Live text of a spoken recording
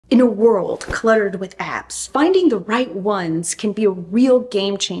In a world cluttered with apps, finding the right ones can be a real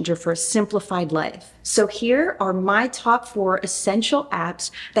game changer for a simplified life. So here are my top 4 essential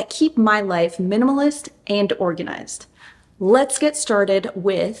apps that keep my life minimalist and organized. Let's get started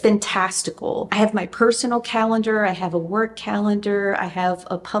with Fantastical. I have my personal calendar, I have a work calendar, I have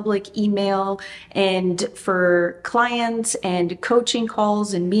a public email, and for clients and coaching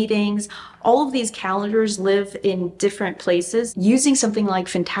calls and meetings, all of these calendars live in different places. Using something like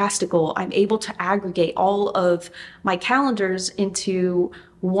Fantastical, I'm able to aggregate all of my calendars into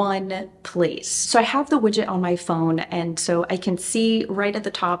one place. So I have the widget on my phone, and so I can see right at the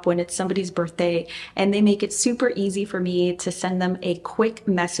top when it's somebody's birthday, and they make it super easy for me to send them a quick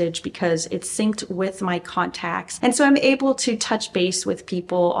message because it's synced with my contacts. And so I'm able to touch base with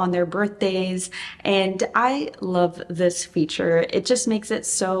people on their birthdays, and I love this feature. It just makes it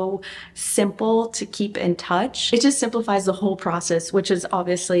so simple to keep in touch. It just simplifies the whole process, which is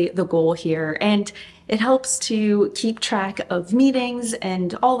obviously the goal here. And it helps to keep track of meetings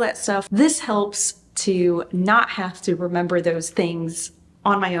and all that stuff. This helps to not have to remember those things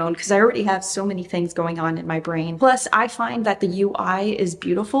on my own because I already have so many things going on in my brain. Plus, I find that the UI is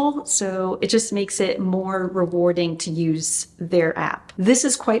beautiful, so it just makes it more rewarding to use their app. This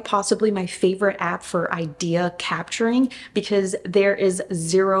is quite possibly my favorite app for idea capturing because there is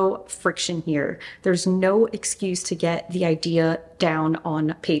zero friction here. There's no excuse to get the idea down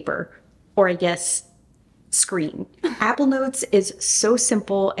on paper, or I guess screen. Apple Notes is so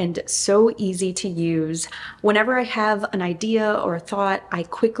simple and so easy to use. Whenever I have an idea or a thought, I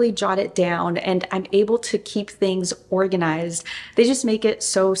quickly jot it down and I'm able to keep things organized. They just make it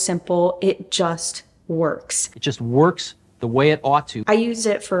so simple. It just works. It just works the way it ought to. I use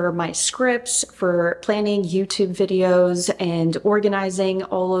it for my scripts, for planning YouTube videos and organizing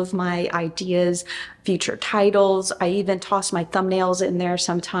all of my ideas, future titles. I even toss my thumbnails in there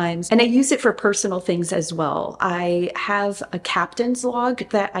sometimes. And I use it for personal things as well. I have a captain's log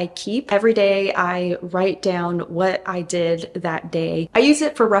that I keep. Every day I write down what I did that day. I use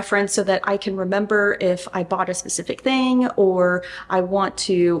it for reference so that I can remember if I bought a specific thing or I want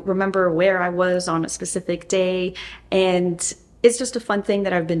to remember where I was on a specific day. And it's just a fun thing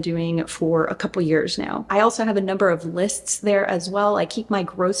that I've been doing for a couple years now. I also have a number of lists there as well. I keep my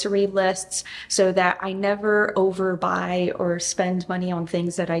grocery lists so that I never overbuy or spend money on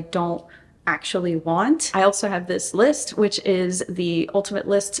things that I don't actually want. I also have this list, which is the ultimate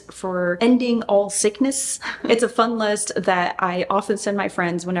list for ending all sickness. It's a fun list that I often send my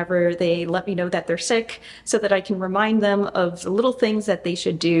friends whenever they let me know that they're sick so that I can remind them of the little things that they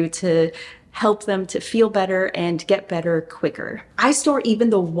should do to help them to feel better and get better quicker. I store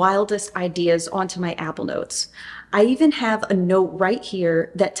even the wildest ideas onto my Apple Notes. I even have a note right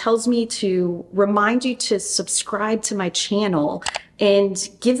here that tells me to remind you to subscribe to my channel and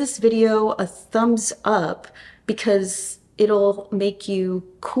give this video a thumbs up because it'll make you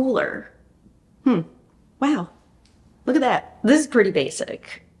cooler. Wow, look at that. This is pretty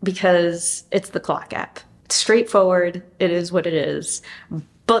basic because it's the clock app. It's straightforward, it is what it is.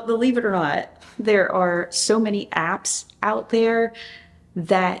 But believe it or not, there are so many apps out there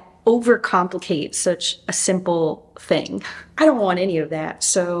that overcomplicate such a simple thing. I don't want any of that,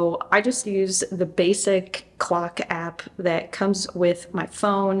 so I just use the basic clock app that comes with my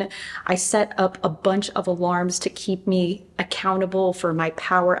phone. I set up a bunch of alarms to keep me accountable for my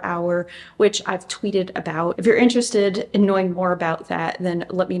power hour, which I've tweeted about. If you're interested in knowing more about that, then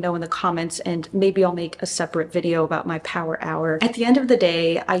let me know in the comments and maybe I'll make a separate video about my power hour. At the end of the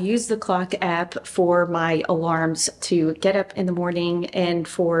day, I use the clock app for my alarms to get up in the morning and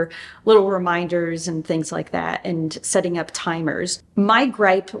for little reminders and things like that and setting up timers. My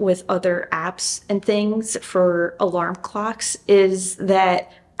gripe with other apps and things for alarm clocks is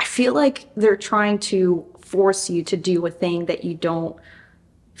that I feel like they're trying to force you to do a thing that you don't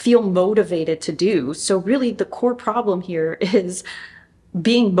feel motivated to do. So really the core problem here is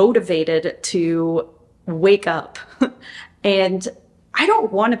being motivated to wake up. And I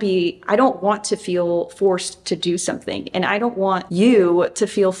don't want to feel forced to do something, and I don't want you to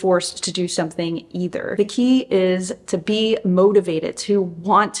feel forced to do something either. The key is to be motivated, to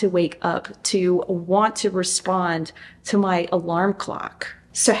want to wake up, to want to respond to my alarm clock.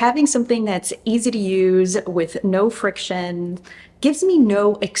 So having something that's easy to use with no friction gives me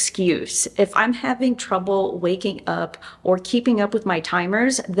no excuse. If I'm having trouble waking up or keeping up with my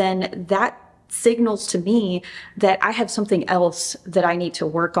timers, then that signals to me that I have something else that I need to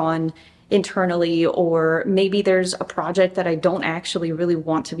work on internally, or maybe there's a project that I don't actually really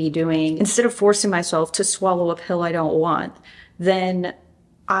want to be doing. Instead of forcing myself to swallow a pill I don't want, then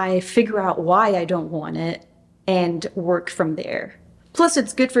I figure out why I don't want it and work from there. Plus,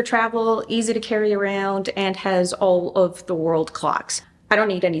 it's good for travel, easy to carry around, and has all of the world clocks. I don't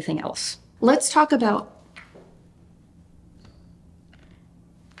need anything else. Let's talk about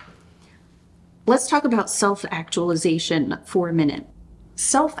self-actualization for a minute.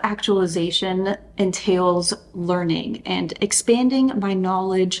 Self-actualization entails learning and expanding my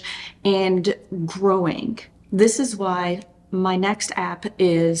knowledge and growing. This is why my next app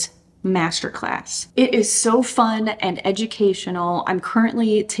is Masterclass. It is so fun and educational. I'm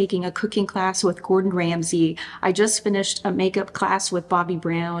currently taking a cooking class with Gordon Ramsay. I just finished a makeup class with Bobby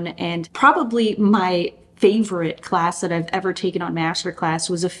Brown, and probably my favorite class that I've ever taken on Masterclass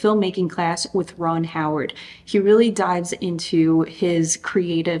was a filmmaking class with Ron Howard. He really dives into his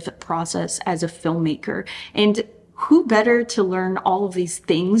creative process as a filmmaker. And who better to learn all of these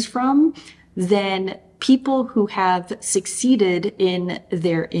things from than people who have succeeded in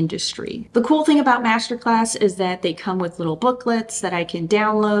their industry. The cool thing about Masterclass is that they come with little booklets that I can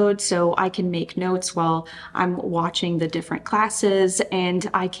download so I can make notes while I'm watching the different classes, and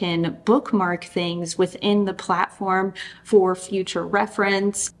I can bookmark things within the platform for future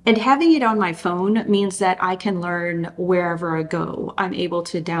reference. And having it on my phone means that I can learn wherever I go. I'm able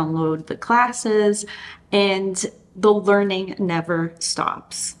to download the classes, and the learning never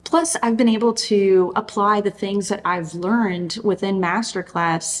stops. Plus, I've been able to apply the things that I've learned within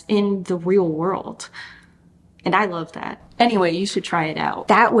Masterclass in the real world. And I love that. Anyway, you should try it out.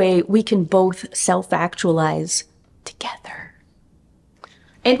 That way we can both self-actualize together.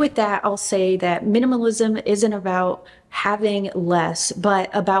 And with that, I'll say that minimalism isn't about having less, but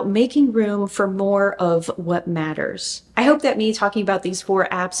about making room for more of what matters. I hope that me talking about these 4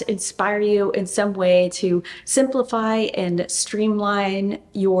 apps inspire you in some way to simplify and streamline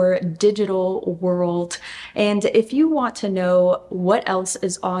your digital world. And if you want to know what else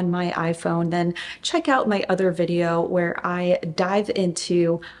is on my iPhone, then check out my other video where I dive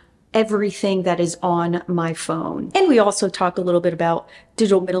into everything that is on my phone. And we also talk a little bit about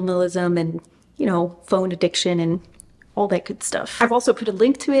digital minimalism and, phone addiction and all that good stuff. I've also put a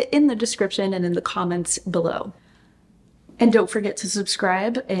link to it in the description and in the comments below. And don't forget to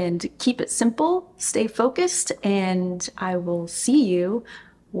subscribe and keep it simple, stay focused, and I will see you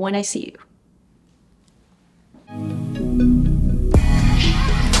when I see you.